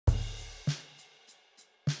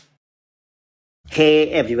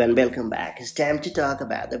Hey everyone, welcome back. It's time to talk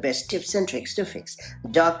about the best tips and tricks to fix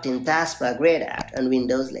docked-in taskbar grayed out on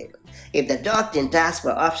Windows 11. If the docked-in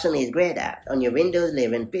taskbar option is grayed out on your Windows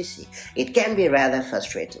 11 PC, it can be rather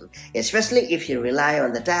frustrating, especially if you rely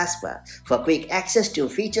on the taskbar for quick access to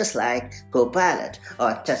features like Copilot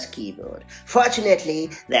or touch keyboard. Fortunately,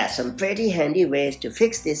 there are some pretty handy ways to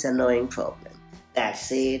fix this annoying problem. That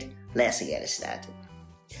said, let's get started.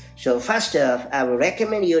 So first off, I will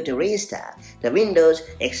recommend you to restart the Windows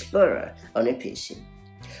Explorer on your PC.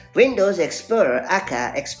 Windows Explorer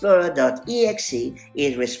aka Explorer.exe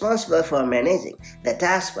is responsible for managing the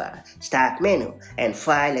taskbar, start menu, and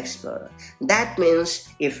file explorer. That means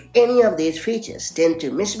if any of these features tend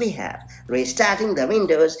to misbehave, restarting the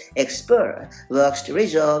Windows Explorer works to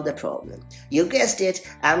resolve the problem. You guessed it,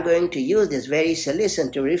 I'm going to use this very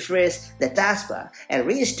solution to refresh the taskbar and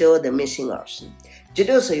restore the missing option. To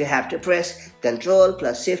do so, you have to press Ctrl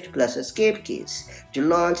plus Shift plus Escape keys to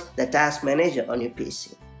launch the Task Manager on your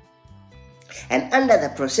PC. And under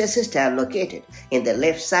the Processes tab located in the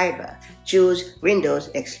left sidebar, choose Windows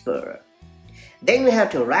Explorer. Then you have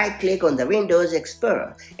to right-click on the Windows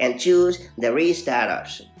Explorer and choose the Restart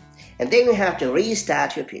option. And then you have to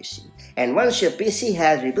restart your PC. And once your PC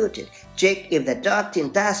has rebooted, check if the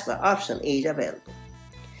docked-in taskbar option is available.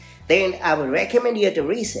 Then I would recommend you to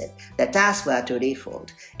reset the taskbar to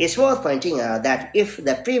default. It's worth pointing out that if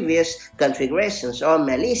the previous configurations or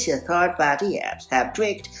malicious third-party apps have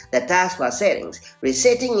tweaked the taskbar settings,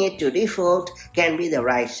 resetting it to default can be the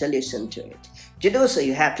right solution to it. To do so,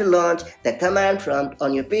 you have to launch the command prompt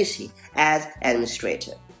on your PC as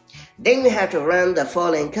administrator. Then you have to run the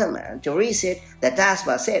following command to reset the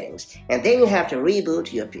taskbar settings, and then you have to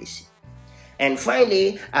reboot your PC. And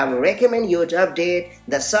finally, I will recommend you to update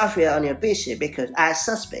the software on your PC because I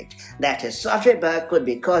suspect that a software bug could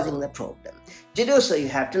be causing the problem. To do so, you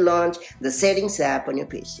have to launch the Settings app on your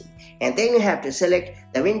PC. And then you have to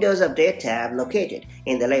select the Windows Update tab located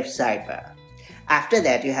in the left sidebar. After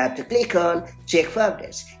that, you have to click on Check for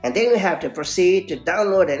Updates. And then you have to proceed to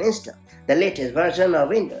download and install the latest version of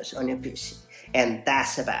Windows on your PC. And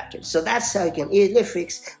that's about it. So that's how you can easily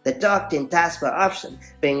fix the docked-in taskbar option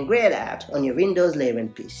being grayed out on your Windows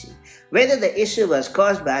 11 PC. Whether the issue was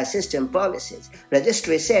caused by system policies,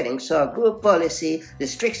 registry settings, or group policy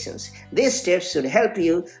restrictions, these steps should help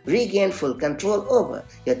you regain full control over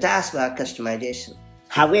your taskbar customization.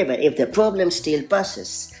 However, if the problem still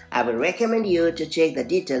persists, I will recommend you to check the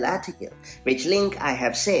detailed article, which link I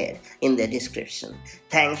have shared in the description.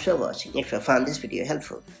 Thanks for watching. If you found this video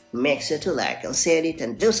helpful, make sure to like and share it,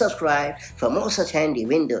 and do subscribe for more such handy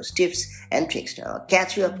Windows tips and tricks. I'll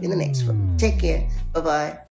catch you up in the next one. Take care. Bye-bye.